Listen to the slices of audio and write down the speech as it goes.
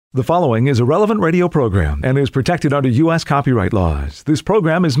The following is a relevant radio program and is protected under U.S. copyright laws. This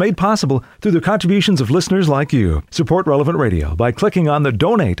program is made possible through the contributions of listeners like you. Support Relevant Radio by clicking on the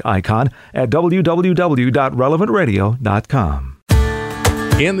donate icon at www.relevantradio.com.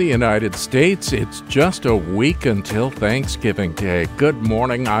 In the United States, it's just a week until Thanksgiving Day. Good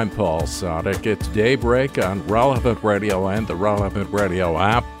morning, I'm Paul Sadek. It's Daybreak on Relevant Radio and the Relevant Radio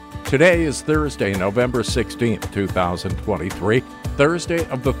app. Today is Thursday, November 16th, 2023, Thursday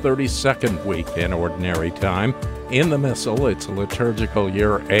of the 32nd week in Ordinary Time. In the Missal, it's liturgical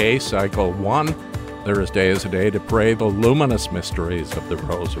year A, cycle 1. Thursday is a day to pray the luminous mysteries of the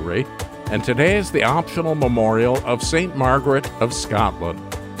Rosary. And today is the optional memorial of St. Margaret of Scotland.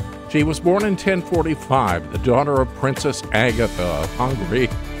 She was born in 1045, the daughter of Princess Agatha of Hungary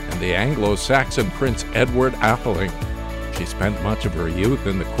and the Anglo-Saxon Prince Edward Atheling. She spent much of her youth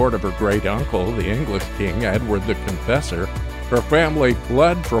in the court of her great-uncle, the English king Edward the Confessor. Her family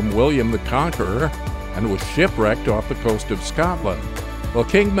fled from William the Conqueror and was shipwrecked off the coast of Scotland. Well,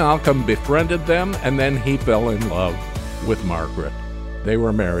 King Malcolm befriended them, and then he fell in love with Margaret. They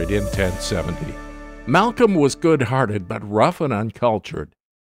were married in 1070. Malcolm was good-hearted but rough and uncultured.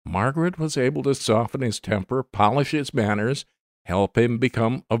 Margaret was able to soften his temper, polish his manners, help him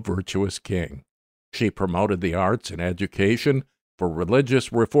become a virtuous king. She promoted the arts and education. For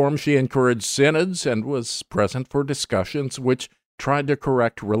religious reform, she encouraged synods and was present for discussions which tried to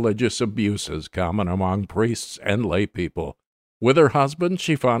correct religious abuses common among priests and lay people. With her husband,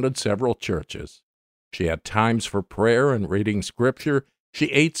 she founded several churches. She had times for prayer and reading scripture. She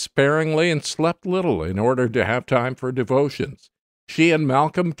ate sparingly and slept little in order to have time for devotions. She and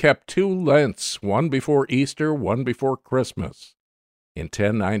Malcolm kept 2 Lents, one before Easter, one before Christmas. In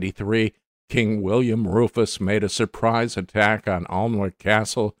 1093, King William Rufus made a surprise attack on Alnwick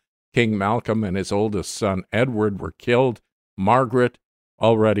Castle. King Malcolm and his oldest son Edward were killed. Margaret,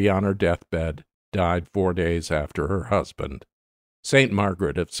 already on her deathbed, died 4 days after her husband. St.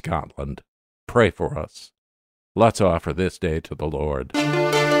 Margaret of Scotland, pray for us. Let's offer this day to the Lord.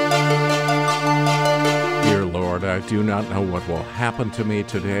 Dear Lord, I do not know what will happen to me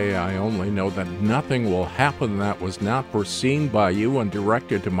today. I only know that nothing will happen that was not foreseen by you and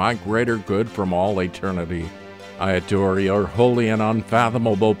directed to my greater good from all eternity. I adore your holy and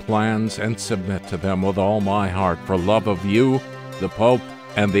unfathomable plans and submit to them with all my heart for love of you, the Pope,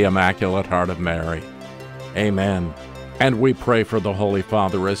 and the Immaculate Heart of Mary. Amen. And we pray for the Holy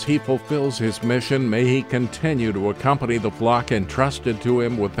Father as he fulfills his mission. May he continue to accompany the flock entrusted to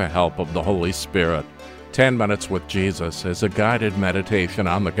him with the help of the Holy Spirit. 10 Minutes with Jesus is a guided meditation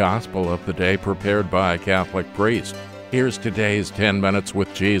on the gospel of the day prepared by a Catholic priest. Here's today's 10 Minutes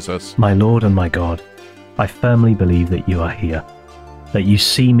with Jesus. My Lord and my God, I firmly believe that you are here, that you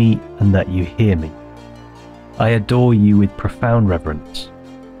see me and that you hear me. I adore you with profound reverence.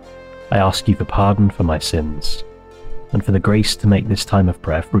 I ask you for pardon for my sins and for the grace to make this time of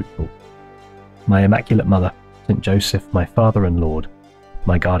prayer fruitful. My Immaculate Mother, St. Joseph, my Father and Lord,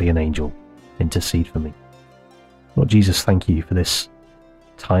 my guardian angel, intercede for me. Lord Jesus, thank you for this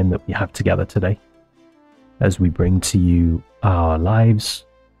time that we have together today as we bring to you our lives,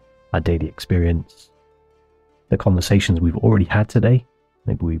 our daily experience, the conversations we've already had today.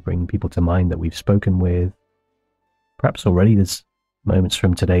 Maybe we bring people to mind that we've spoken with. Perhaps already there's moments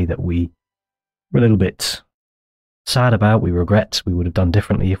from today that we were a little bit sad about, we regret, we would have done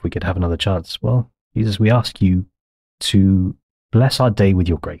differently if we could have another chance. Well, Jesus, we ask you to bless our day with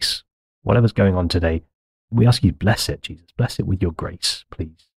your grace. Whatever's going on today, we ask you to bless it, Jesus. Bless it with your grace,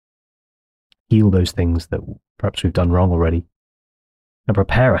 please. Heal those things that perhaps we've done wrong already. And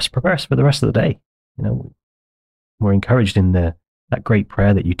prepare us for the rest of the day. You know, we're encouraged in that great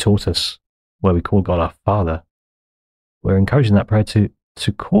prayer that you taught us, where we call God our Father. We're encouraged in that prayer to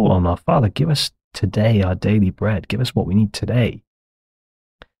call on our Father. Give us today our daily bread. Give us what we need today.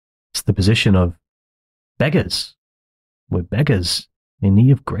 It's the position of beggars. We're beggars in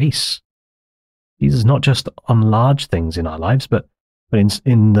need of grace. Jesus, not just on large things in our lives, but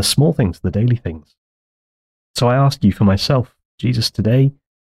in the small things, the daily things. So I ask you for myself, Jesus, today,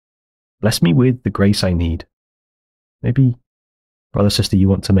 bless me with the grace I need. Maybe, brother, sister, you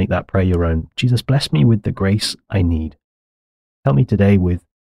want to make that prayer your own. Jesus, bless me with the grace I need. Help me today with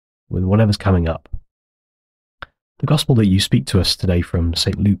whatever's coming up. The gospel that you speak to us today from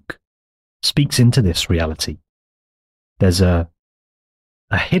St. Luke speaks into this reality. There's a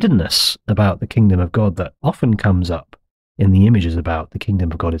hiddenness about the kingdom of God that often comes up in the images about the kingdom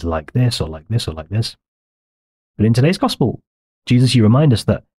of God is like this or like this or like this. But in today's gospel, Jesus, you remind us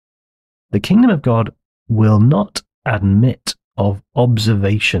that the kingdom of God will not admit of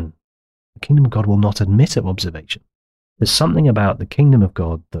observation. The kingdom of God will not admit of observation. There's something about the kingdom of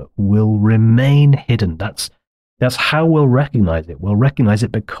God that will remain hidden. That's how we'll recognize it. We'll recognize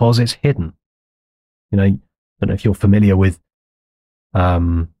it because it's hidden. You know, I don't know if you're familiar with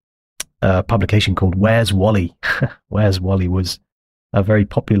a publication called Where's Wally? Where's Wally was a very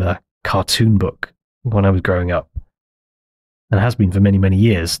popular cartoon book when I was growing up, and has been for many, many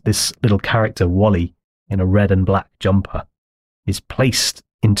years. This little character, Wally, in a red and black jumper, is placed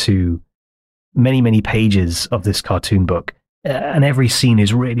into many, many pages of this cartoon book. And every scene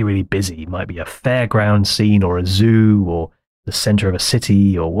is really, really busy. It might be a fairground scene or a zoo or the center of a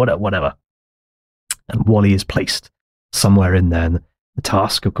city or whatever. And Wally is placed somewhere in there. And the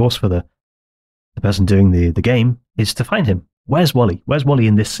task, of course, for the person doing the game is to find him. Where's Wally? Where's Wally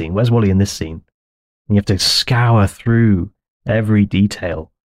in this scene? Where's Wally in this scene? And you have to scour through every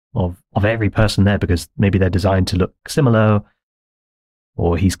detail of every person there, because maybe they're designed to look similar,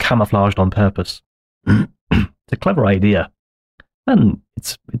 or he's camouflaged on purpose. It's a clever idea, and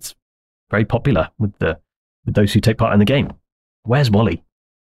it's very popular with those who take part in the game. Where's Wally?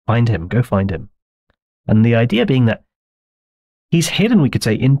 Find him. Go find him. And the idea being that he's hidden, we could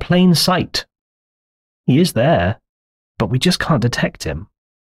say, in plain sight. He is there, but we just can't detect him.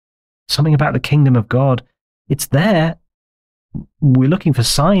 Something about the kingdom of God, it's there. We're looking for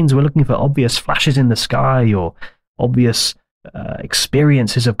signs. We're looking for obvious flashes in the sky, or obvious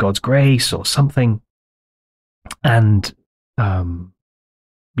experiences of God's grace or something. And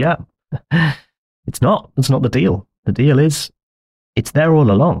yeah, it's not the deal. The deal is it's there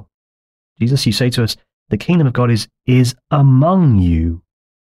all along. Jesus, you say to us, the kingdom of God is among you.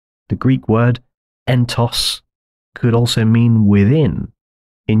 The Greek word entos could also mean within,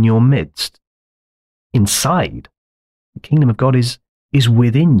 in your midst, inside. The kingdom of God is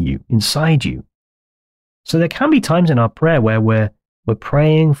within you, inside you. So there can be times in our prayer where we're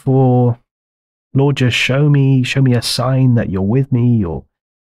praying for, Lord, just show me a sign that you're with me, or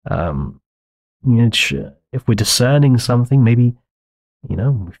if we're discerning something, maybe we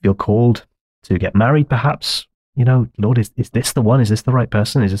feel called to get married, perhaps. Lord, is this the one? Is this the right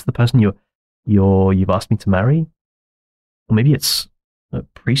person? Is this the person you've asked me to marry? Or maybe it's a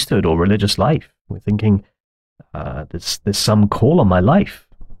priesthood or religious life. We're thinking there's some call on my life.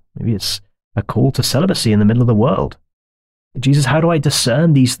 Maybe it's a call to celibacy in the middle of the world. Jesus, how do I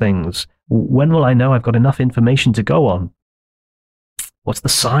discern these things? When will I know I've got enough information to go on? What's the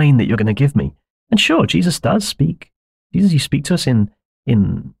sign that you're going to give me? And sure, Jesus does speak. Jesus, you speak to us in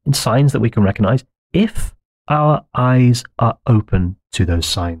signs that we can recognize if our eyes are open to those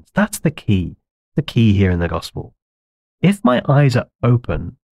signs. That's the key here in the gospel. If my eyes are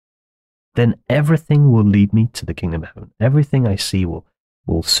open, then everything will lead me to the kingdom of heaven. Everything I see will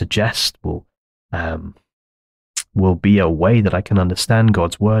suggest, will be a way that I can understand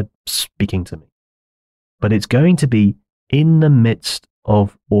God's word speaking to me. But it's going to be in the midst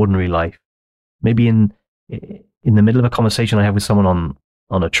of ordinary life. Maybe in the middle of a conversation I have with someone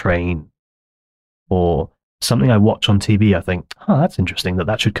on a train, or something I watch on TV. I think, that's interesting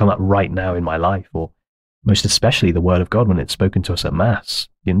that should come up right now in my life, or most especially the word of God when it's spoken to us at Mass.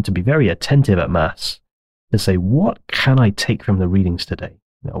 To be very attentive at Mass, to say, what can I take from the readings today?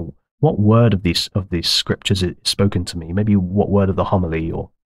 What word of these scriptures is spoken to me? Maybe what word of the homily,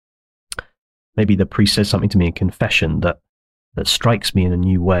 or maybe the priest says something to me in confession that strikes me in a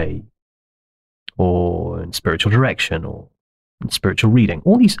new way, or in spiritual direction, or in spiritual reading.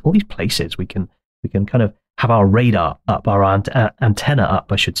 All these places we can kind of have our radar up, our antenna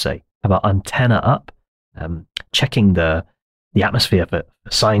up, I should say, have our antenna up, checking the atmosphere for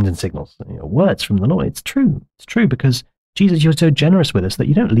signs and signals, words from the Lord. It's true because Jesus, you're so generous with us that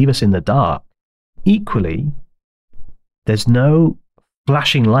you don't leave us in the dark. Equally, there's no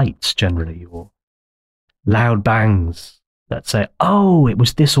flashing lights generally, or loud bangs that say, oh, it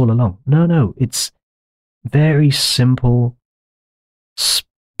was this all along. No, it's very simple,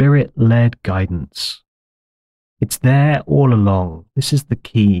 spirit-led guidance. It's there all along. This is the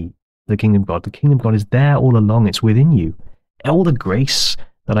key to the kingdom of God. The kingdom of God is there all along. It's within you. All the grace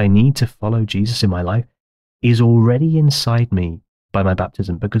that I need to follow Jesus in my life is already inside me by my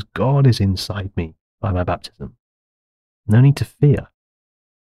baptism, because God is inside me by my baptism. No need to fear.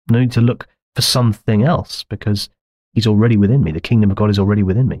 No need to look for something else, because he's already within me. The kingdom of God is already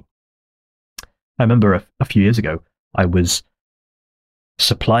within me. I remember a few years ago, I was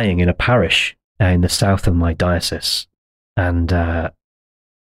supplying in a parish in the south of my diocese, and I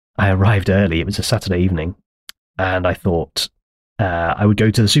arrived early. It was a Saturday evening, and I thought I would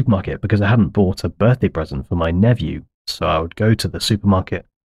go to the supermarket because I hadn't bought a birthday present for my nephew. So I would go to the supermarket,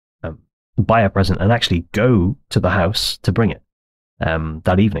 buy a present, and actually go to the house to bring it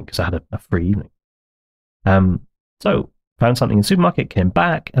that evening, because I had a free evening. So, found something in the supermarket, came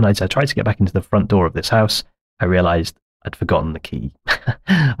back, and as I tried to get back into the front door of this house, I realized I'd forgotten the key.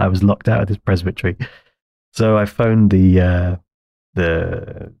 I was locked out of this presbytery. So I phoned the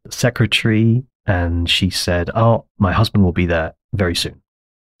secretary, and she said, "Oh, my husband will be there very soon."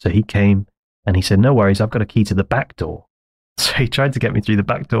 So he came, and he said, "No worries, I've got a key to the back door." So he tried to get me through the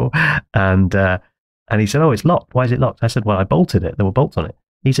back door, and he said, "Oh, it's locked. Why is it locked?" I said, "Well, I bolted it. There were bolts on it."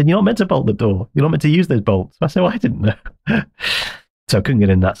 He said, "You're not meant to bolt the door. You're not meant to use those bolts." I said, "Well, I didn't know." So I couldn't get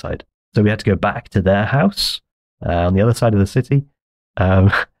in that side. So we had to go back to their house on the other side of the city.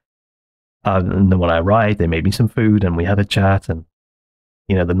 And then when I arrived, they made me some food, and we had a chat, and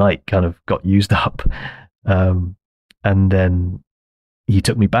the night kind of got used up. And then he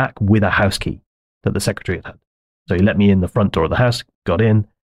took me back with a house key that the secretary had. So he let me in the front door of the house, got in,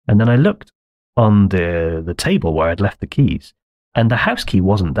 and then I looked on the table where I'd left the keys, and the house key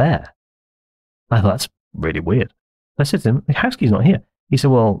wasn't there. I thought, that's really weird. I said to him, "The house key's not here." He said,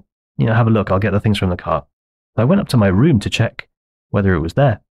 "Well, have a look. I'll get the things from the car." So I went up to my room to check whether it was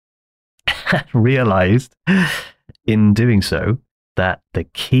there. Realized in doing so that the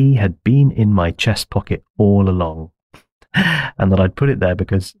key had been in my chest pocket all along, and that I'd put it there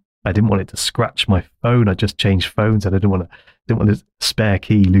because I didn't want it to scratch my phone. I just changed phones, and I didn't want this spare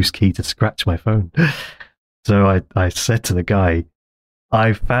key, loose key, to scratch my phone. So I said to the guy,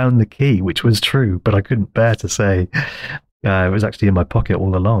 "I found the key," which was true, but I couldn't bear to say it was actually in my pocket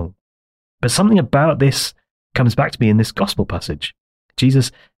all along. But something about this comes back to me in this gospel passage.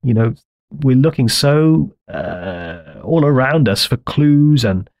 Jesus, we're looking so all around us for clues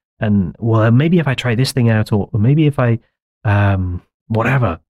and well, maybe if I try this thing out, or maybe if I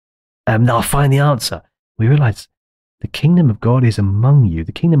whatever, I'll find the answer. We realize the kingdom of God is among you.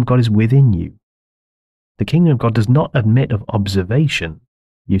 The kingdom of God is within you. The kingdom of God does not admit of observation,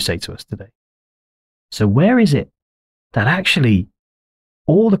 you say to us today. So where is it that actually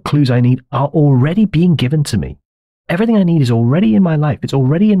all the clues I need are already being given to me? Everything I need is already in my life. It's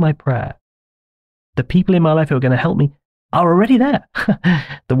already in my prayer. The people in my life who are going to help me are already there.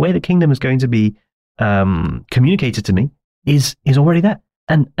 The way the kingdom is going to be communicated to me is already there.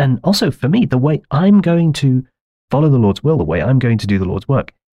 And also for me, the way I'm going to follow the Lord's will, the way I'm going to do the Lord's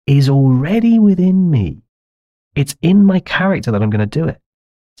work, is already within me. It's in my character that I'm going to do it.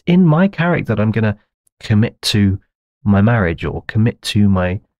 It's in my character that I'm going to commit to my marriage, or commit to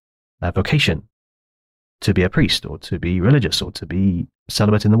my vocation, to be a priest, or to be religious, or to be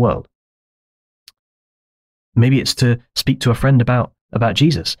celibate in the world. Maybe it's to speak to a friend about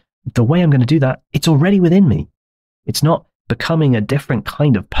Jesus. The way I'm going to do that, it's already within me. It's not becoming a different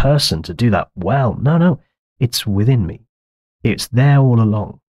kind of person to do that well. No, it's within me. It's there all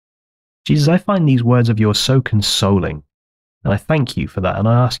along. Jesus, I find these words of yours so consoling, and I thank you for that, and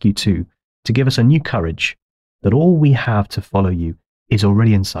I ask you to give us a new courage that all we have to follow you is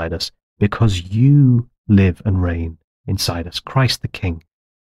already inside us, because you live and reign inside us. Christ the King,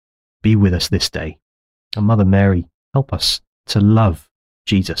 be with us this day. And Mother Mary, help us to love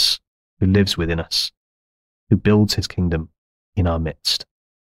Jesus, who lives within us, who builds his kingdom in our midst.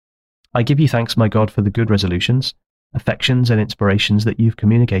 I give you thanks, my God, for the good resolutions, affections, and inspirations that you've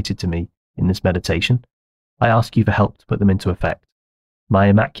communicated to me in this meditation. I ask you for help to put them into effect. My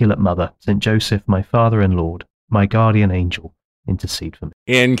Immaculate Mother, St. Joseph, my Father and Lord, my guardian angel, intercede for me.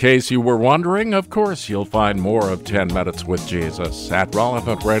 In case you were wondering, of course, you'll find more of 10 Minutes with Jesus at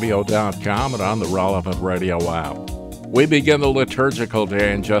relevantradio.com and on the Relevant Radio app. We begin the liturgical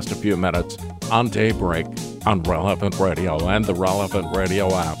day in just a few minutes on Daybreak on Relevant Radio and the Relevant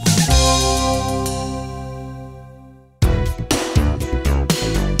Radio app.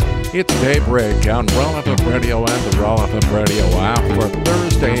 It's Daybreak on Relevant Radio and the Relevant Radio app for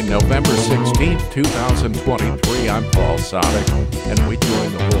Thursday, November 16th, 2023. I'm Paul Sadek, and we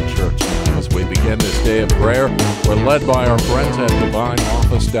join the whole church now as we begin this day of prayer. We're led by our friends at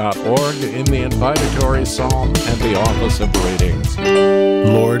divineoffice.org in the invitatory psalm and the office of readings.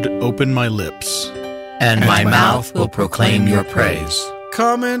 Lord, open my lips, and my mouth will proclaim your praise.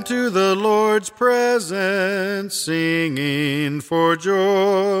 Come into the Lord's presence, singing for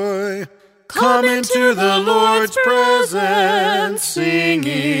joy. Come into the Lord's presence,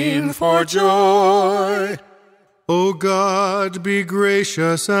 singing for joy. O God, be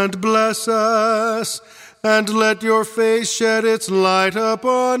gracious and bless us, and let your face shed its light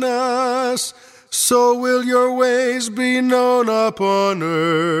upon us. So will your ways be known upon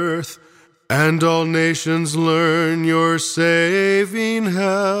earth, and all nations learn your saving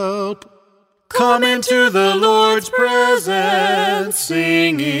help. Come into the Lord's presence,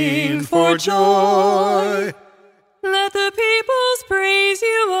 singing for joy. Let the peoples praise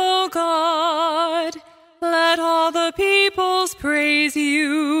you, O God. Let all the peoples praise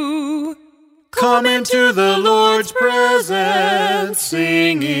you. Come into the Lord's presence,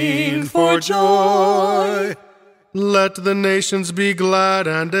 singing for joy. Let the nations be glad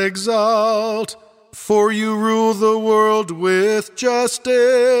and exult, for you rule the world with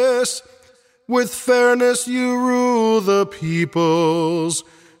justice. With fairness you rule the peoples.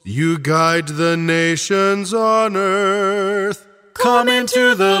 You guide the nations on earth. Come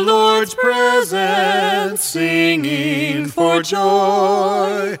into the Lord's presence, singing for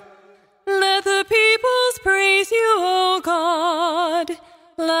joy. Let the peoples praise you, O God.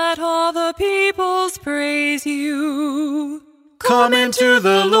 Let all the peoples praise you. Come into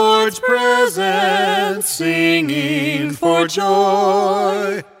the Lord's presence, singing for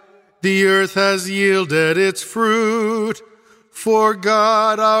joy. The earth has yielded its fruit, for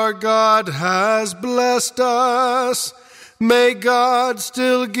God our God has blessed us. May God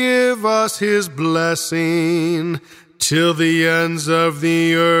still give us his blessing, till the ends of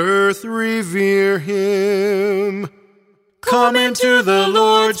the earth revere him. Come into the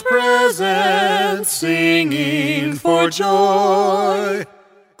Lord's presence, singing for joy.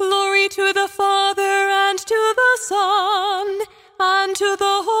 Glory to the Father, and to the Son, and to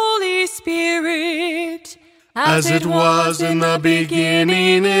the Holy Spirit, as it was in the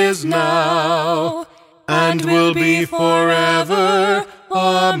beginning, is now, and will be forever.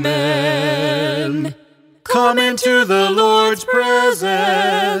 Amen. Come into the Lord's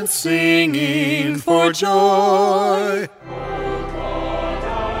presence, singing for joy.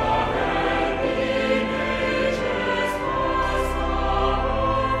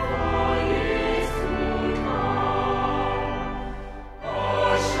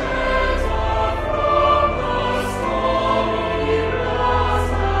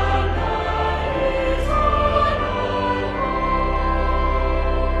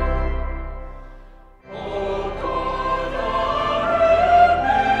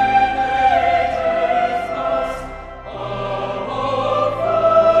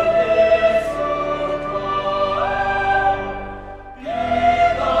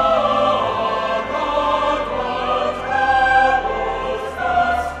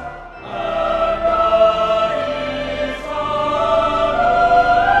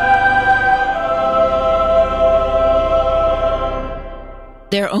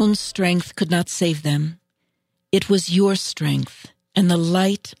 Their own strength could not save them. It was your strength and the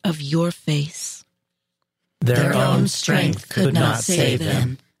light of your face. Their own strength could not save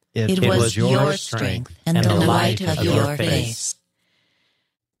them. It was your strength and the light of your face.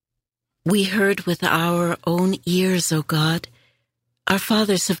 We heard with our own ears, O God. Our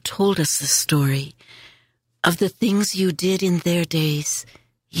fathers have told us the story of the things you did in their days,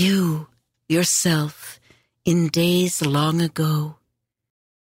 you, yourself, in days long ago.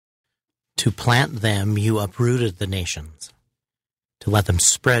 To plant them, you uprooted the nations. To let them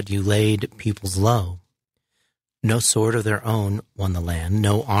spread, you laid peoples low. No sword of their own won the land.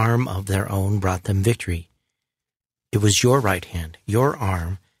 No arm of their own brought them victory. It was your right hand, your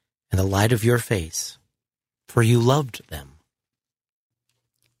arm, and the light of your face, for you loved them.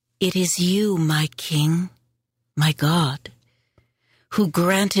 It is you, my King, my God, who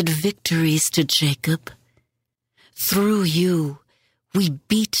granted victories to Jacob. Through you, we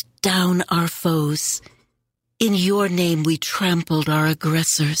beat down our foes. In your name we trampled our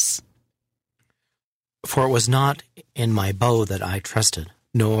aggressors. For it was not in my bow that I trusted,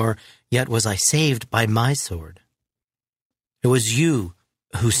 nor yet was I saved by my sword. It was you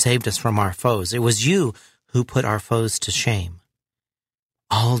who saved us from our foes. It was you who put our foes to shame.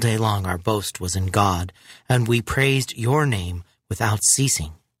 All day long our boast was in God, and we praised your name without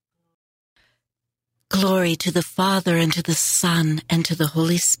ceasing. Glory to the Father, and to the Son, and to the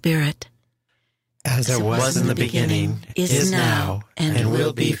Holy Spirit. As it was in the beginning, is now, and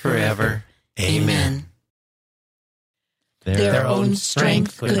will be forever. Amen. Their own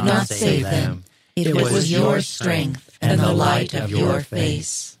strength could not save them. It was your strength and the light of your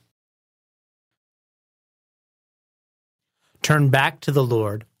face. Turn back to the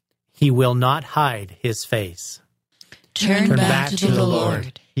Lord. He will not hide his face. Turn back to the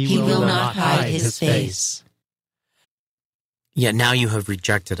Lord. He will not hide his face. Yet now you have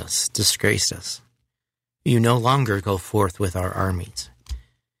rejected us, disgraced us. You no longer go forth with our armies.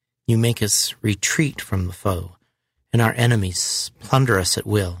 You make us retreat from the foe, and our enemies plunder us at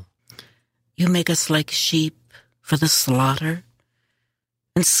will. You make us like sheep for the slaughter,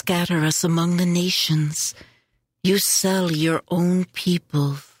 and scatter us among the nations. You sell your own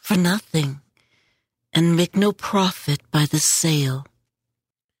people for nothing, and make no profit by the sale.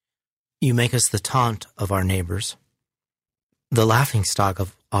 You make us the taunt of our neighbors, the laughingstock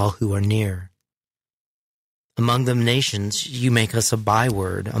of all who are near. Among the nations, you make us a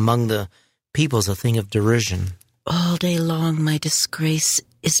byword. Among the peoples, a thing of derision. All day long my disgrace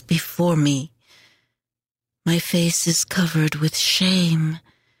is before me. My face is covered with shame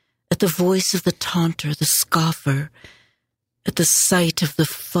at the voice of the taunter, the scoffer, at the sight of the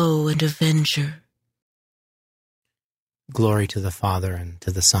foe and avenger. Glory to the Father, and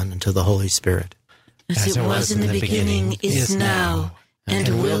to the Son, and to the Holy Spirit. As it was in the beginning, is now,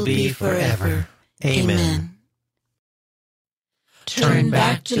 and will be forever. Amen. Turn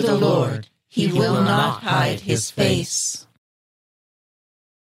back to the Lord. He will not hide his face.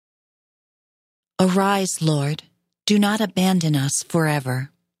 Arise, Lord. Do not abandon us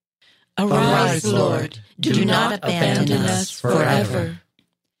forever. Arise, Lord. Do not abandon us forever.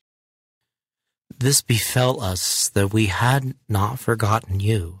 This befell us, that we had not forgotten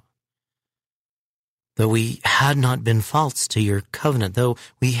you, though we had not been false to your covenant, though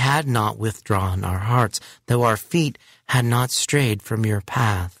we had not withdrawn our hearts, though our feet had not strayed from your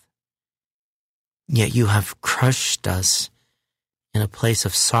path. Yet you have crushed us in a place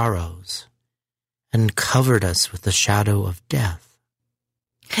of sorrows and covered us with the shadow of death.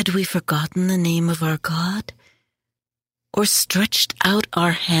 Had we forgotten the name of our God? Or stretched out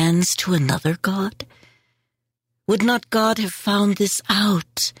our hands to another God? Would not God have found this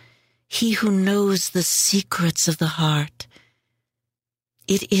out, he who knows the secrets of the heart?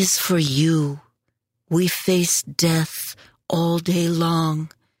 It is for you we face death all day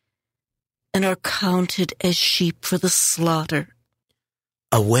long, and are counted as sheep for the slaughter.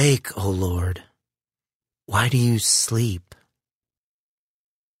 Awake, O Lord. Why do you sleep?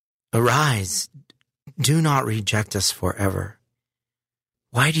 Arise. Do not reject us forever.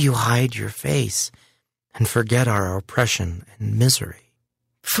 Why do you hide your face and forget our oppression and misery?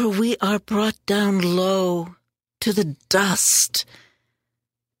 For we are brought down low to the dust.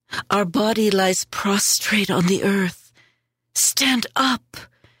 Our body lies prostrate on the earth. Stand up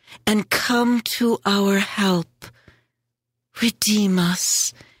and come to our help. Redeem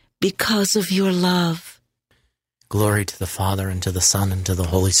us because of your love. Glory to the Father, and to the Son, and to the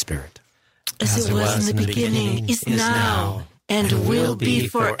Holy Spirit. As it was in the beginning, is now, and will be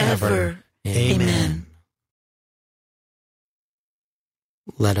forever. Amen.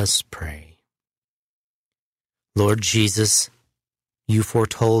 Let us pray. Lord Jesus, you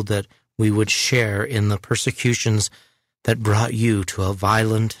foretold that we would share in the persecutions that brought you to a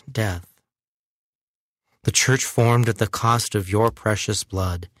violent death. The Church formed at the cost of your precious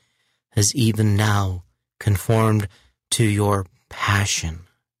blood has even now conformed to your passion.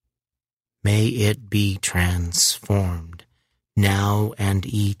 May it be transformed, now and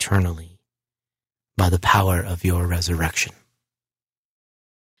eternally, by the power of your resurrection.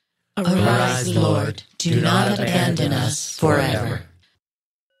 Arise, Lord. Do not abandon us forever.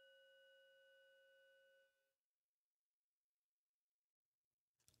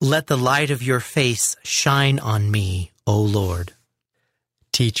 Let the light of your face shine on me, O Lord.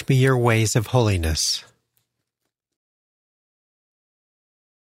 Teach me your ways of holiness.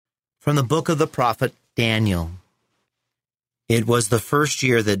 From the book of the prophet Daniel. It was the first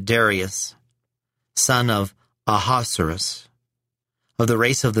year that Darius, son of Ahasuerus, of the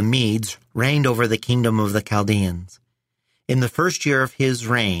race of the Medes, reigned over the kingdom of the Chaldeans. In the first year of his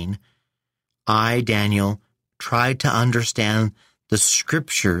reign, I, Daniel, tried to understand the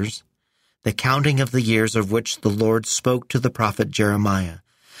scriptures, the counting of the years of which the Lord spoke to the prophet Jeremiah,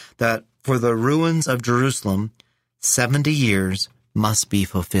 that for the ruins of Jerusalem 70 years must be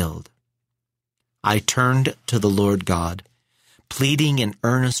fulfilled. I turned to the Lord God, pleading in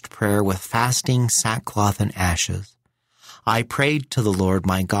earnest prayer with fasting, sackcloth, and ashes. I prayed to the Lord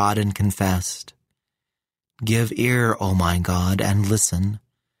my God and confessed, "Give ear, O my God, and listen.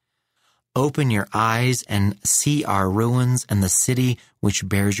 Open your eyes and see our ruins and the city which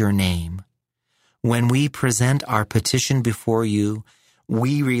bears your name. When we present our petition before you,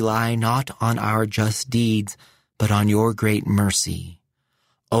 we rely not on our just deeds, but on your great mercy.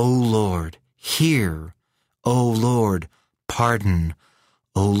 O Lord, hear. O Lord, pardon.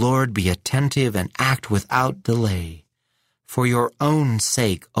 O Lord, be attentive and act without delay. For your own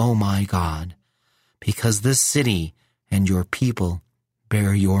sake, O my God, because this city and your people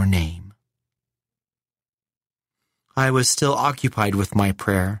bear your name." I was still occupied with my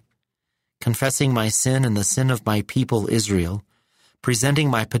prayer, confessing my sin and the sin of my people Israel, presenting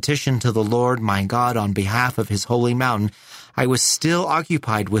my petition to the Lord my God on behalf of his holy mountain. I was still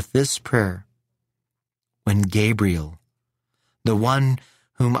occupied with this prayer when Gabriel, the one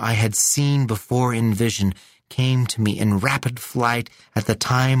whom I had seen before in vision, came to me in rapid flight at the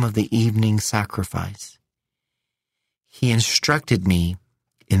time of the evening sacrifice. He instructed me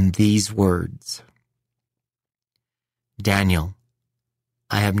in these words: Daniel,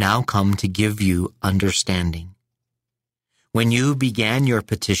 I have now come to give you understanding. When you began your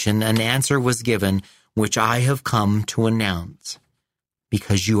petition, an answer was given, which I have come to announce,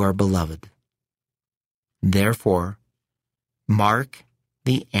 because you are beloved. Therefore, mark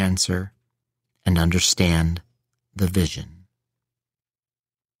the answer and understand the vision.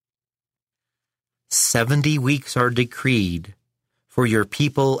 70 weeks are decreed for your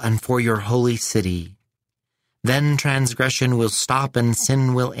people and for your holy city. Then transgression will stop and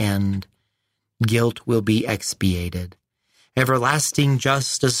sin will end. Guilt will be expiated. Everlasting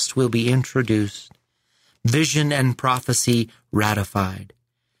justice will be introduced. Vision and prophecy ratified.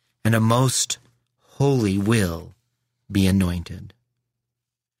 And a most holy will be anointed.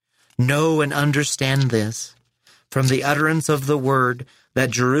 Know and understand this, from the utterance of the word,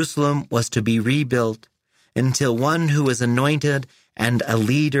 that Jerusalem was to be rebuilt, until one who is anointed and a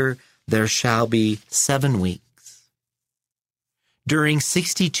leader there shall be 7 weeks. During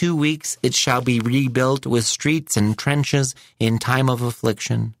 62 weeks it shall be rebuilt with streets and trenches in time of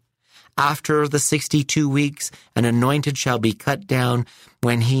affliction. After the 62 weeks an anointed shall be cut down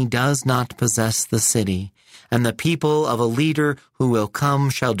when he does not possess the city, and the people of a leader who will come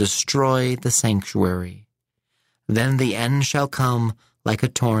shall destroy the sanctuary. Then the end shall come like a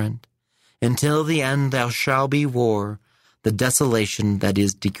torrent. Until the end there shall be war, the desolation that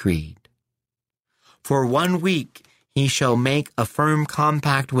is decreed. For 1 week he shall make a firm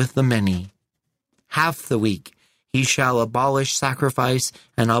compact with the many. Half the week he shall abolish sacrifice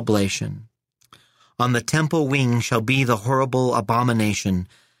and oblation. On the temple wing shall be the horrible abomination,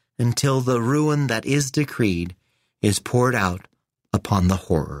 until the ruin that is decreed is poured out upon the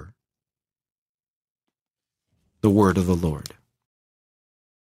horror. The word of the Lord.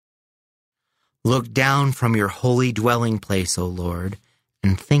 Look down from your holy dwelling place, O Lord,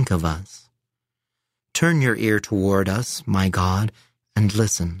 and think of us. Turn your ear toward us, my God, and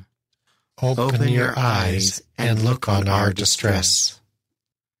listen. Open your eyes and look on our distress.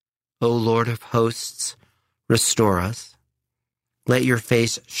 O Lord of hosts, restore us. Let your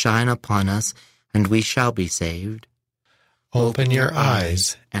face shine upon us, and we shall be saved. Open your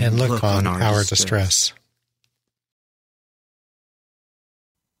eyes and look on our distress.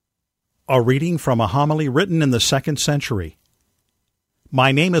 A reading from a homily written in the 2nd century.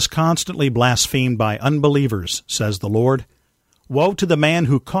 My name is constantly blasphemed by unbelievers, says the Lord. Woe to the man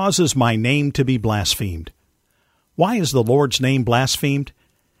who causes my name to be blasphemed. Why is the Lord's name blasphemed?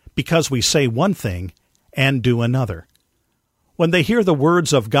 Because we say one thing and do another. When they hear the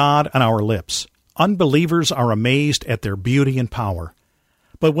words of God on our lips, unbelievers are amazed at their beauty and power.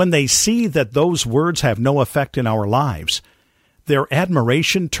 But when they see that those words have no effect in our lives, their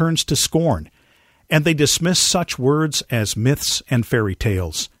admiration turns to scorn, and they dismiss such words as myths and fairy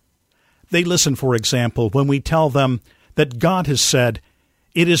tales. They listen, for example, when we tell them that God has said,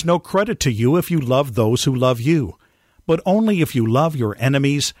 "It is no credit to you if you love those who love you, but only if you love your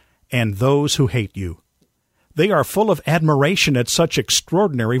enemies and those who hate you." They are full of admiration at such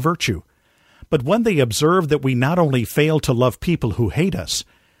extraordinary virtue. But when they observe that we not only fail to love people who hate us,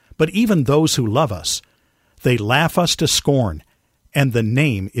 but even those who love us, they laugh us to scorn, and the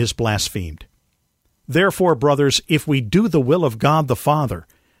name is blasphemed. Therefore, brothers, if we do the will of God the Father,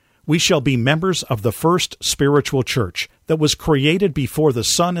 we shall be members of the first spiritual church that was created before the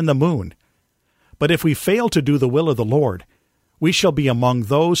sun and the moon. But if we fail to do the will of the Lord, we shall be among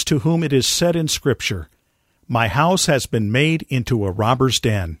those to whom it is said in Scripture, "My house has been made into a robber's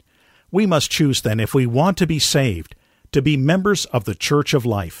den." We must choose then, if we want to be saved, to be members of the church of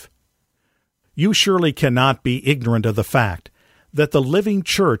life. You surely cannot be ignorant of the fact that the living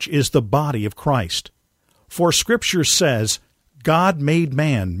church is the body of Christ. For Scripture says, God made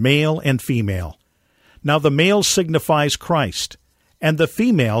man, male and female. Now the male signifies Christ, and the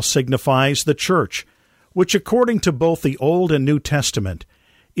female signifies the church, which according to both the Old and New Testament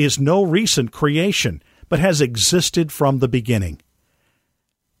is no recent creation, but has existed from the beginning.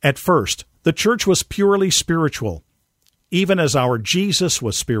 At first, the church was purely spiritual, even as our Jesus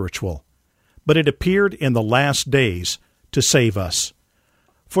was spiritual, but it appeared in the last days to save us.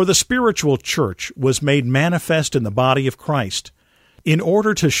 For the spiritual church was made manifest in the body of Christ, in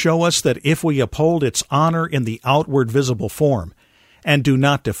order to show us that if we uphold its honor in the outward visible form, and do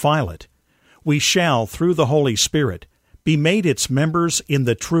not defile it, we shall, through the Holy Spirit, be made its members in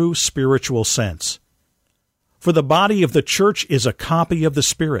the true spiritual sense. For the body of the church is a copy of the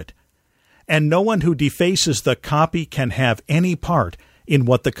Spirit, and no one who defaces the copy can have any part in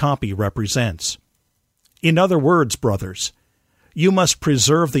what the copy represents. In other words, brothers, you must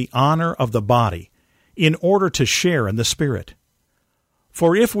preserve the honor of the body in order to share in the Spirit.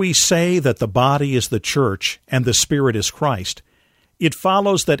 For if we say that the body is the church and the Spirit is Christ, it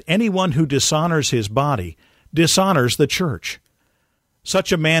follows that anyone who dishonors his body dishonors the church.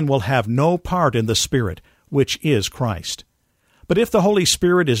 Such a man will have no part in the Spirit, which is Christ. But if the Holy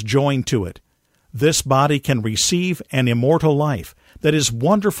Spirit is joined to it, this body can receive an immortal life that is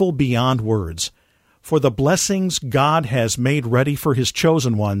wonderful beyond words. For the blessings God has made ready for His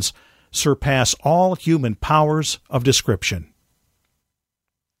chosen ones surpass all human powers of description.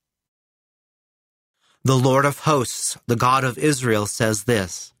 The Lord of hosts, the God of Israel, says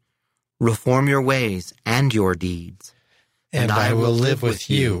this, Reform your ways and your deeds, and I will live with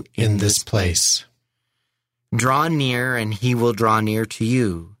you in this place. Draw near, and He will draw near to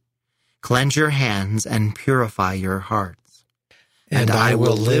you. Cleanse your hands and purify your hearts. And I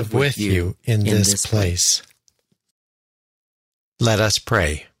will live with you in this place. Let us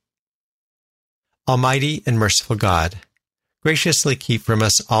pray. Almighty and merciful God, graciously keep from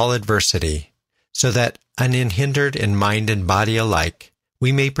us all adversity, so that, unhindered in mind and body alike,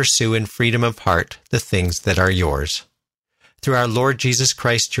 we may pursue in freedom of heart the things that are yours. Through our Lord Jesus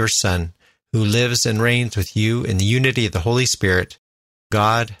Christ, your Son, who lives and reigns with you in the unity of the Holy Spirit,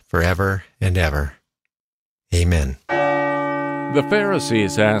 God, forever and ever. Amen. The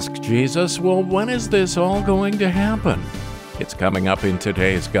Pharisees asked Jesus, well, when is this all going to happen? It's coming up in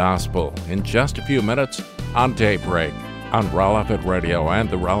today's Gospel in just a few minutes on Daybreak, on Relevant Radio and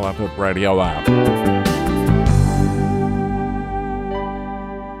the Relevant Radio app.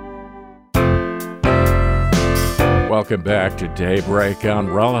 Welcome back to Daybreak on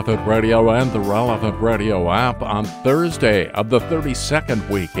Relevant Radio and the Relevant Radio app on Thursday of the 32nd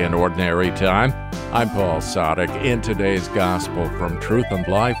week in Ordinary Time. I'm Paul Sadek. In today's Gospel from Truth and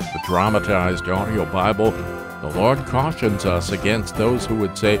Life, the dramatized audio Bible, the Lord cautions us against those who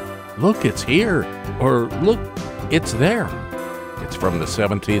would say, look, it's here, or look, it's there. It's from the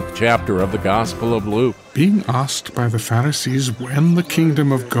 17th chapter of the Gospel of Luke. Being asked by the Pharisees when the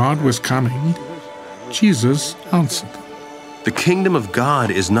kingdom of God was coming, Jesus answered, The kingdom of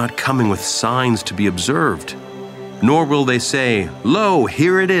God is not coming with signs to be observed, nor will they say, Lo,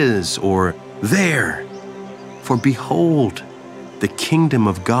 here it is, or there. For behold, the kingdom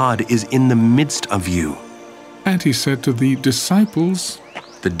of God is in the midst of you. And he said to the disciples,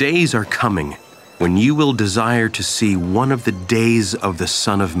 The days are coming when you will desire to see one of the days of the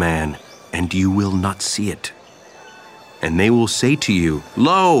Son of Man, and you will not see it. And they will say to you,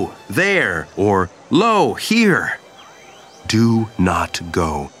 Lo, there, or Lo, here. Do not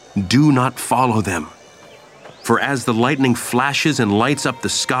go. Do not follow them. For as the lightning flashes and lights up the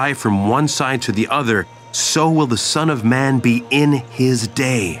sky from one side to the other, so will the Son of Man be in his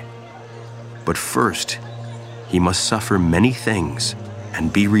day. But first, he must suffer many things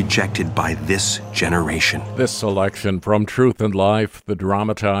and be rejected by this generation. This selection from Truth and Life, the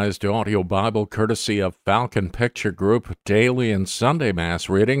dramatized audio Bible courtesy of Falcon Picture Group, daily and Sunday Mass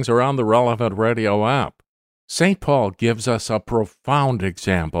readings are on the Relevant Radio app. St. Paul gives us a profound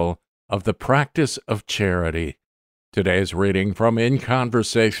example of the practice of charity. Today's reading from In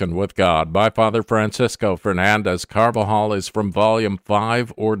Conversation with God by Father Francisco Fernandez Carvajal is from Volume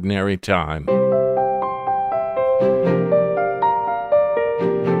 5, Ordinary Time.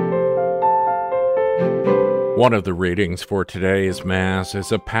 One of the readings for today's Mass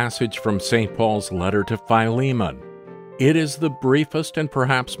is a passage from St. Paul's letter to Philemon. It is the briefest and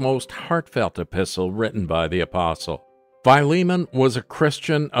perhaps most heartfelt epistle written by the apostle. Philemon was a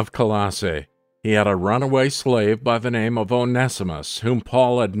Christian of Colossae. He had a runaway slave by the name of Onesimus, whom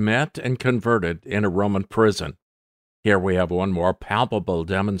Paul had met and converted in a Roman prison. Here we have one more palpable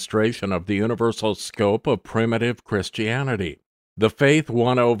demonstration of the universal scope of primitive Christianity. The faith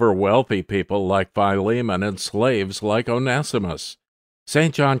won over wealthy people like Philemon and slaves like Onesimus.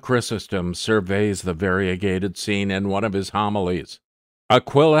 St. John Chrysostom surveys the variegated scene in one of his homilies.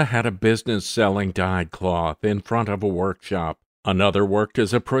 Aquila had a business selling dyed cloth in front of a workshop. Another worked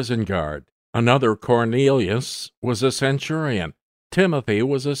as a prison guard. Another, Cornelius, was a centurion. Timothy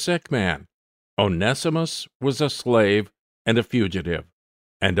was a sick man. Onesimus was a slave and a fugitive.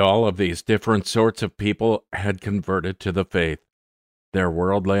 And all of these different sorts of people had converted to the faith. Their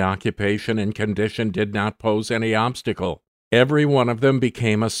worldly occupation and condition did not pose any obstacle. Every one of them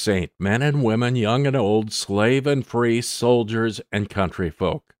became a saint, men and women, young and old, slave and free, soldiers and country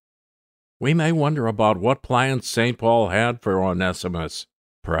folk. We may wonder about what plans St. Paul had for Onesimus.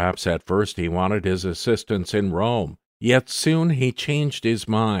 Perhaps at first he wanted his assistance in Rome, yet soon he changed his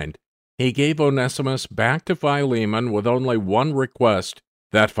mind. He gave Onesimus back to Philemon with only one request,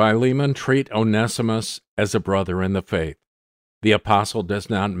 that Philemon treat Onesimus as a brother in the faith. The apostle does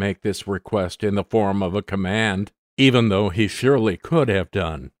not make this request in the form of a command, even though he surely could have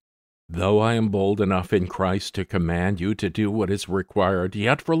done. Though I am bold enough in Christ to command you to do what is required,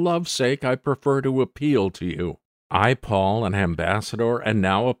 yet for love's sake I prefer to appeal to you. I, Paul, an ambassador and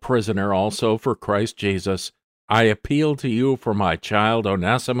now a prisoner also for Christ Jesus, I appeal to you for my child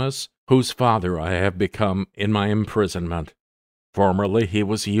Onesimus, whose father I have become in my imprisonment. Formerly he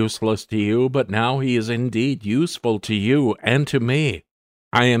was useless to you, but now he is indeed useful to you and to me.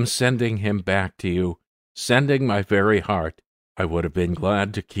 I am sending him back to you, sending my very heart. I would have been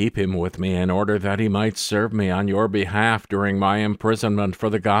glad to keep him with me in order that he might serve me on your behalf during my imprisonment for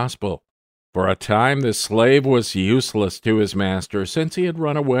the gospel. For a time the slave was useless to his master since he had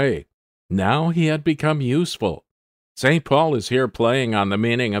run away. Now he had become useful. St. Paul is here playing on the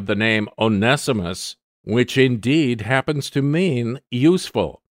meaning of the name Onesimus, which indeed happens to mean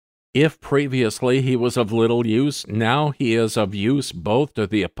useful. If previously he was of little use, now he is of use both to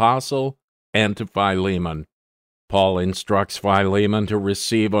the apostle and to Philemon. Paul instructs Philemon to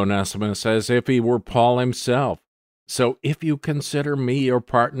receive Onesimus as if he were Paul himself. So if you consider me your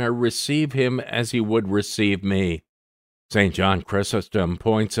partner, receive him as he would receive me. St. John Chrysostom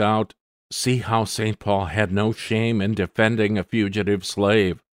points out, see how St. Paul had no shame in defending a fugitive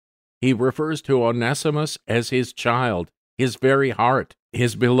slave. He refers to Onesimus as his child, his very heart,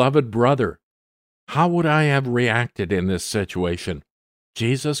 his beloved brother. How would I have reacted in this situation?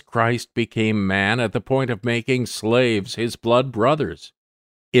 Jesus Christ became man at the point of making slaves his blood brothers.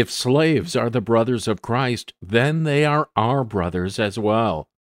 If slaves are the brothers of Christ, then they are our brothers as well.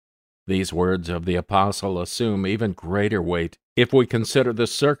 These words of the apostle assume even greater weight if we consider the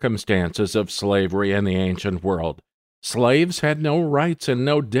circumstances of slavery in the ancient world. Slaves had no rights and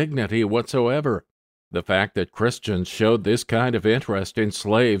no dignity whatsoever. The fact that Christians showed this kind of interest in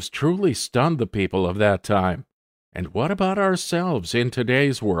slaves truly stunned the people of that time. And what about ourselves in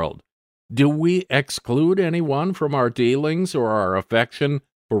today's world? Do we exclude anyone from our dealings or our affection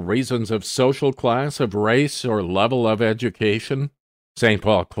for reasons of social class, of race, or level of education? St.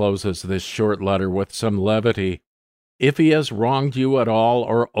 Paul closes this short letter with some levity. If he has wronged you at all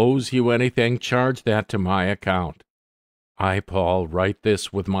or owes you anything, charge that to my account. I, Paul, write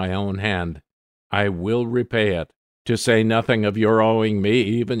this with my own hand. I will repay it, to say nothing of your owing me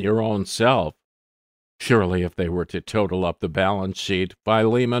even your own self. Surely if they were to total up the balance sheet,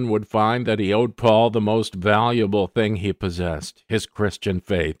 Philemon would find that he owed Paul the most valuable thing he possessed, his Christian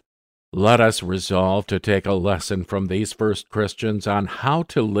faith. Let us resolve to take a lesson from these first Christians on how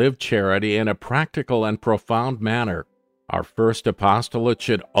to live charity in a practical and profound manner. Our first apostolate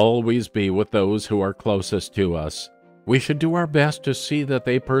should always be with those who are closest to us. We should do our best to see that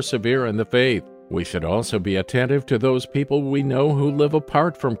they persevere in the faith. We should also be attentive to those people we know who live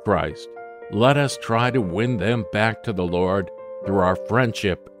apart from Christ. Let us try to win them back to the Lord through our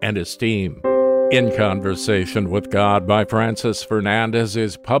friendship and esteem. In Conversation with God by Francis Fernandez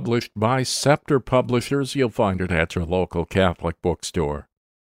is published by Scepter Publishers. You'll find it at your local Catholic bookstore.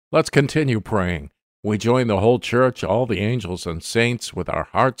 Let's continue praying. We join the whole church, all the angels and saints, with our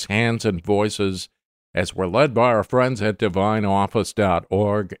hearts, hands, and voices as we're led by our friends at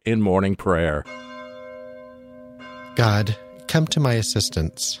divineoffice.org in morning prayer. God, come to my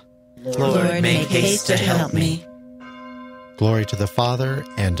assistance. Lord, make haste to help me. Glory to the Father,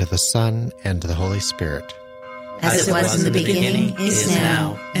 and to the Son, and to the Holy Spirit. As it was in the beginning, is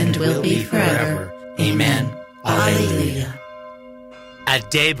now, and will be forever. Amen. Alleluia.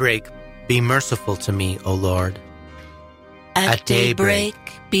 At daybreak, be merciful to me, O Lord. At daybreak,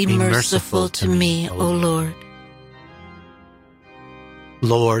 be merciful to me, O Lord.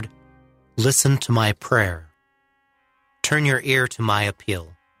 Lord, listen to my prayer. Turn your ear to my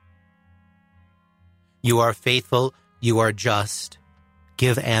appeal. You are faithful, you are just.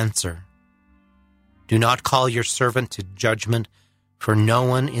 Give answer. Do not call your servant to judgment, for no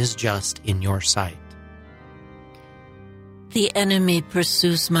one is just in your sight. The enemy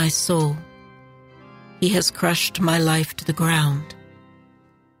pursues my soul. He has crushed my life to the ground.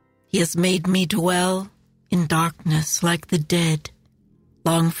 He has made me dwell in darkness like the dead,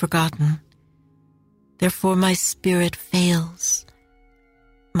 long forgotten. Therefore my spirit fails.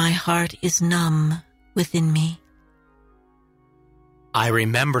 My heart is numb within me. I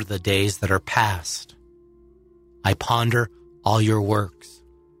remember the days that are past. I ponder all your works.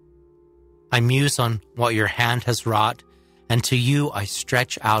 I muse on what your hand has wrought, and to you I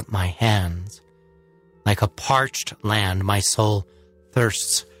stretch out my hands. Like a parched land, my soul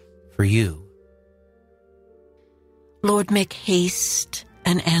thirsts for you. Lord, make haste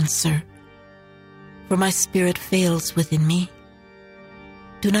and answer, for my spirit fails within me.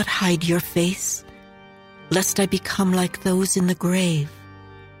 Do not hide your face, lest I become like those in the grave.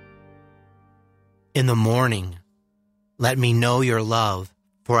 In the morning, let me know your love,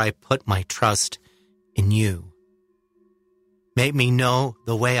 for I put my trust in you. Make me know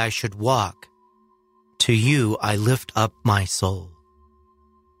the way I should walk. To you I lift up my soul.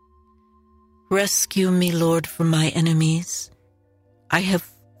 Rescue me, Lord, from my enemies. I have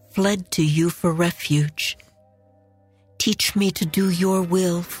fled to you for refuge. Teach me to do your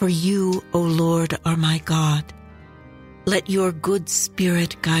will, for you, O Lord, are my God. Let your good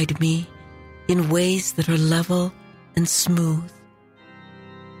spirit guide me in ways that are level and smooth.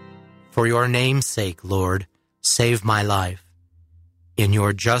 For your name's sake, Lord, save my life. In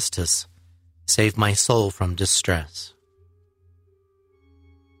your justice, save my soul from distress.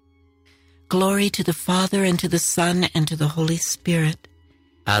 Glory to the Father, and to the Son, and to the Holy Spirit.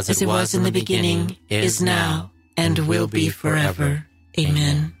 As it was in the beginning, is now, and will be forever.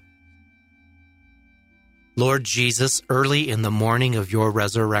 Amen. Lord Jesus, early in the morning of your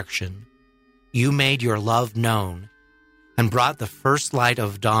resurrection, you made your love known and brought the first light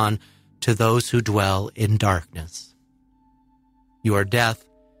of dawn to those who dwell in darkness. Your death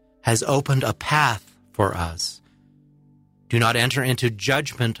has opened a path for us. Do not enter into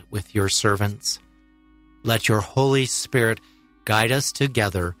judgment with your servants. Let your Holy Spirit guide us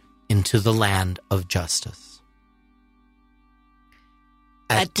together into the land of justice.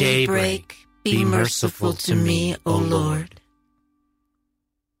 At daybreak, be merciful to me, O Lord.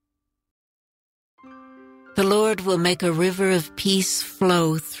 The Lord will make a river of peace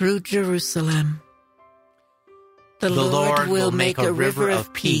flow through Jerusalem. The Lord will make a river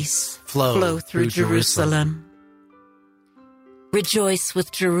of peace flow through Jerusalem. Rejoice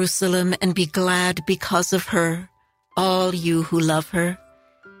with Jerusalem and be glad because of her, all you who love her.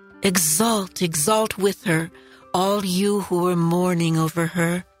 Exult, exult with her, all you who are mourning over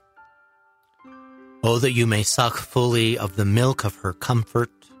her. Oh, that you may suck fully of the milk of her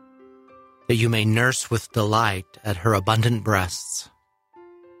comfort, that you may nurse with delight at her abundant breasts.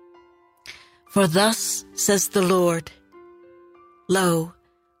 For thus says the Lord, Lo,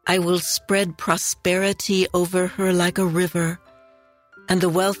 I will spread prosperity over her like a river, and the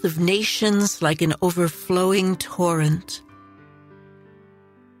wealth of nations like an overflowing torrent.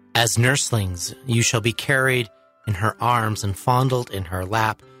 As nurslings, you shall be carried in her arms and fondled in her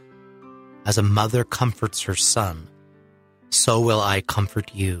lap. As a mother comforts her son, so will I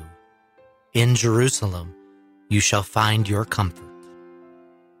comfort you. In Jerusalem, you shall find your comfort.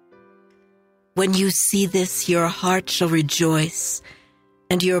 When you see this, your heart shall rejoice,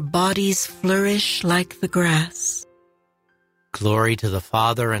 and your bodies flourish like the grass. Glory to the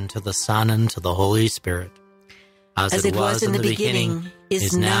Father, and to the Son, and to the Holy Spirit. As it was in the beginning,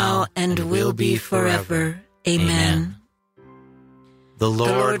 is now, and will be forever. Amen. The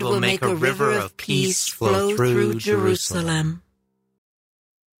Lord will make a river of peace flow through Jerusalem.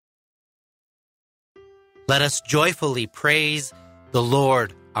 Let us joyfully praise the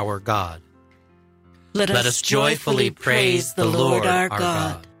Lord our God. Let us joyfully praise the Lord our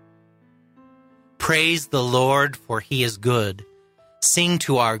God. Praise the Lord, for he is good. Sing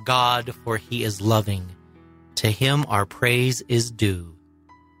to our God, for he is loving. To him our praise is due.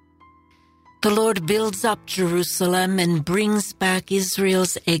 The Lord builds up Jerusalem and brings back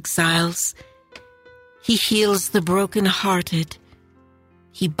Israel's exiles. He heals the brokenhearted.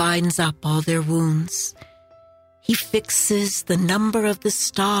 He binds up all their wounds. He fixes the number of the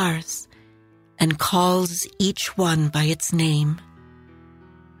stars and calls each one by its name.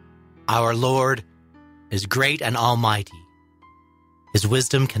 Our Lord is great and almighty. His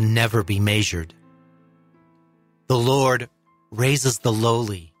wisdom can never be measured. The Lord raises the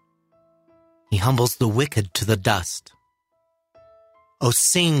lowly. He humbles the wicked to the dust. Oh,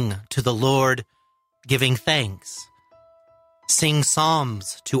 sing to the Lord, giving thanks. Sing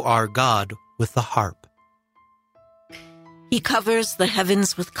psalms to our God with the harp. He covers the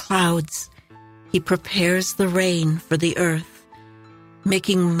heavens with clouds. He prepares the rain for the earth,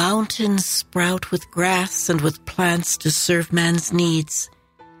 making mountains sprout with grass and with plants to serve man's needs.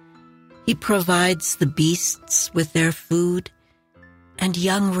 He provides the beasts with their food and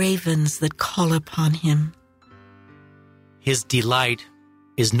young ravens that call upon him. His delight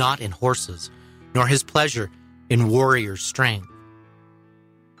is not in horses, nor his pleasure in warrior strength.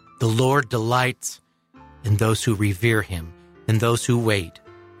 The Lord delights in those who revere him, and those who wait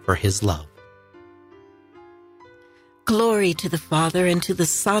for his love. Glory to the Father, and to the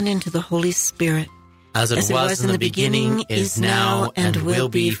Son, and to the Holy Spirit. As it was in the beginning, is now, and will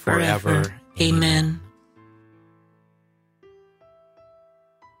be forever. Amen.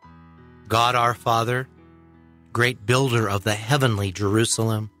 God our Father, great builder of the heavenly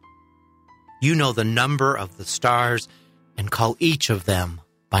Jerusalem, you know the number of the stars and call each of them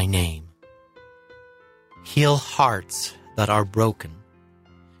by name. Heal hearts that are broken.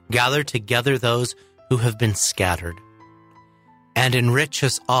 Gather together those who have been scattered, and enrich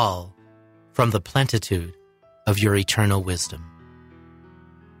us all from the plenitude of your eternal wisdom.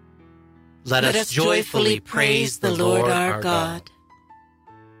 Let us joyfully praise the Lord our God.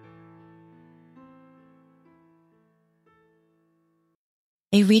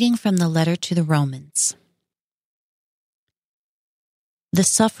 A reading from the letter to the Romans. The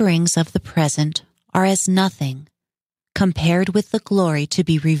sufferings of the present are as nothing compared with the glory to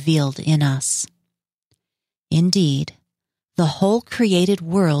be revealed in us. Indeed, the whole created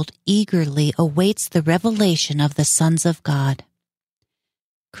world eagerly awaits the revelation of the sons of God.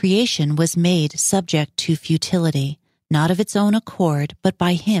 Creation was made subject to futility, not of its own accord, but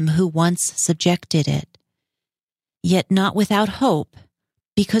by him who once subjected it. Yet not without hope,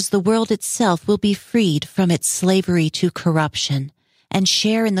 because the world itself will be freed from its slavery to corruption and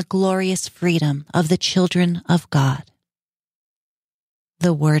share in the glorious freedom of the children of God.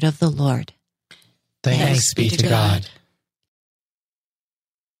 The word of the Lord. Thanks be to God.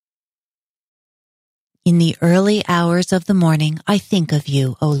 In the early hours of the morning, I think of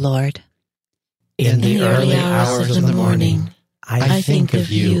you, O Lord. In the early hours of the morning, I think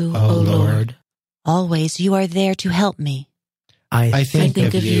of you, O Lord. Always you are there to help me. I think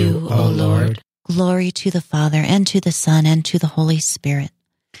of you, O Lord. Glory to the Father, and to the Son, and to the Holy Spirit.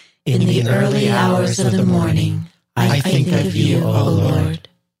 In the early hours of the morning, I think of you, O Lord.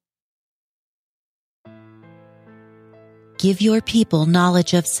 Give your people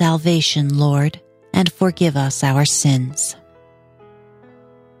knowledge of salvation, Lord, and forgive us our sins.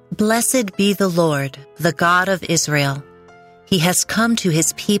 Blessed be the Lord, the God of Israel. He has come to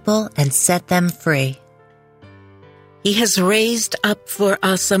his people and set them free. He has raised up for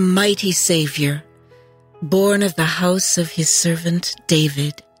us a mighty Savior, born of the house of his servant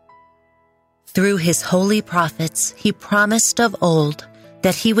David. Through his holy prophets, he promised of old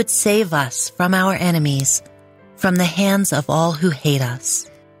that he would save us from our enemies, from the hands of all who hate us.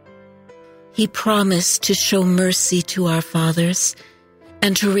 He promised to show mercy to our fathers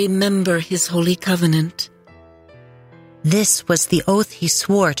and to remember his holy covenant. This was the oath he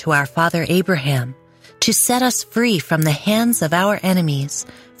swore to our father Abraham, to set us free from the hands of our enemies,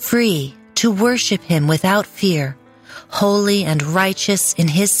 free to worship him without fear, holy and righteous in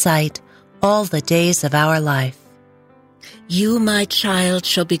his sight all the days of our life. You, my child,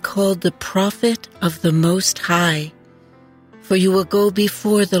 shall be called the prophet of the Most High, for you will go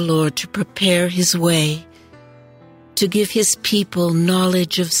before the Lord to prepare his way, to give his people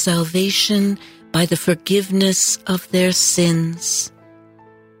knowledge of salvation by the forgiveness of their sins.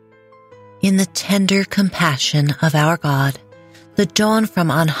 In the tender compassion of our God, the dawn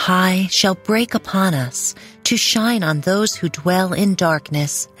from on high shall break upon us to shine on those who dwell in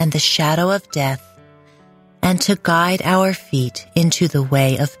darkness and the shadow of death, and to guide our feet into the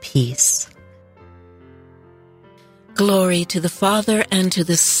way of peace. Glory to the Father, and to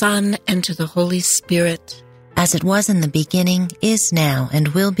the Son, and to the Holy Spirit. As it was in the beginning, is now, and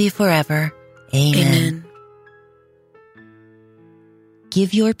will be forever. Amen. Amen.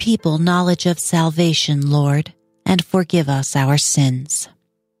 Give your people knowledge of salvation, Lord, and forgive us our sins.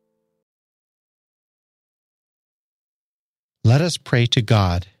 Let us pray to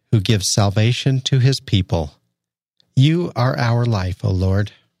God, who gives salvation to his people. You are our life, O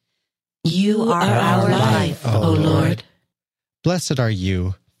Lord. You are our life, O Lord. Blessed are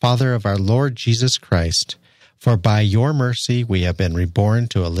you, Father of our Lord Jesus Christ, for by your mercy we have been reborn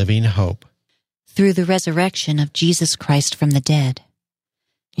to a living hope. Through the resurrection of Jesus Christ from the dead.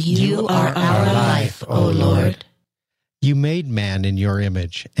 You are our life, O Lord. You made man in your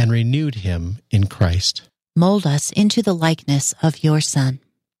image and renewed him in Christ. Mold us into the likeness of your Son.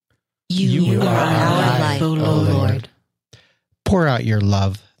 You are our life, O Lord. Pour out your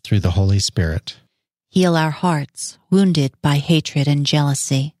love through the Holy Spirit. Heal our hearts, wounded by hatred and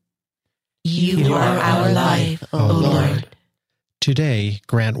jealousy. You are our life, O Lord. Today,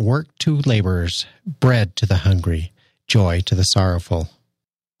 grant work to laborers, bread to the hungry, joy to the sorrowful.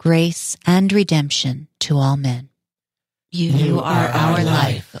 Grace and redemption to all men. You are our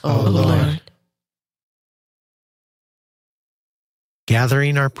life, O Lord.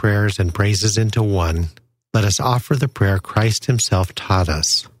 Gathering our prayers and praises into one, let us offer the prayer Christ himself taught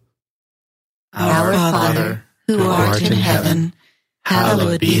us. Our Father, who art in heaven,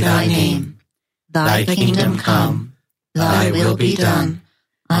 hallowed be thy name. Thy kingdom come, thy will be done,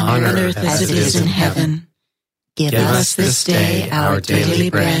 on earth as it is in heaven. Give us this day our daily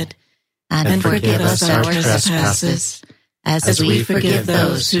bread, and forgive us our trespasses, as we forgive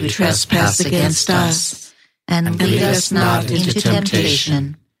those who trespass against us. And lead us not into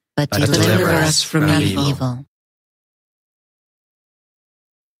temptation, but deliver us from evil.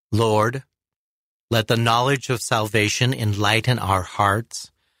 Lord, let the knowledge of salvation enlighten our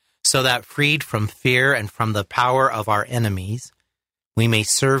hearts, so that freed from fear and from the power of our enemies, we may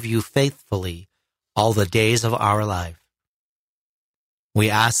serve you faithfully all the days of our life. We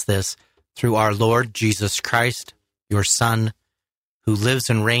ask this through our Lord Jesus Christ, your Son, who lives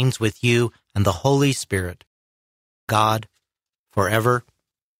and reigns with you and the Holy Spirit, God, forever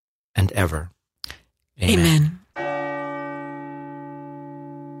and ever. Amen.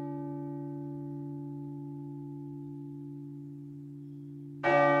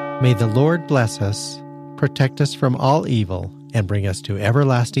 May the Lord bless us, protect us from all evil, and bring us to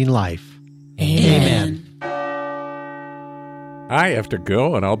everlasting life. Amen. I have to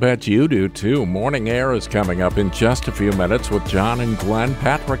go, and I'll bet you do too. Morning Air is coming up in just a few minutes with John and Glenn.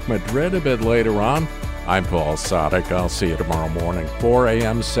 Patrick Madrid a bit later on. I'm Paul Sadek. I'll see you tomorrow morning, 4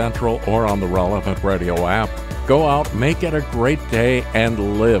 a.m. Central, or on the Relevant Radio app. Go out, make it a great day,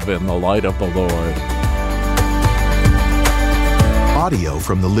 and live in the light of the Lord. Audio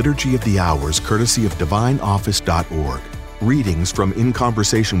from the Liturgy of the Hours, courtesy of DivineOffice.org. Readings from In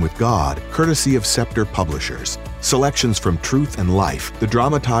Conversation with God, courtesy of Scepter Publishers. Selections from Truth and Life, the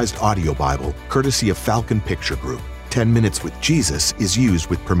dramatized audio Bible, courtesy of Falcon Picture Group. 10 Minutes with Jesus is used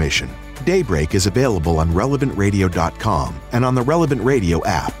with permission. Daybreak is available on RelevantRadio.com and on the Relevant Radio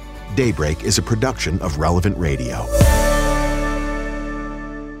app. Daybreak is a production of Relevant Radio.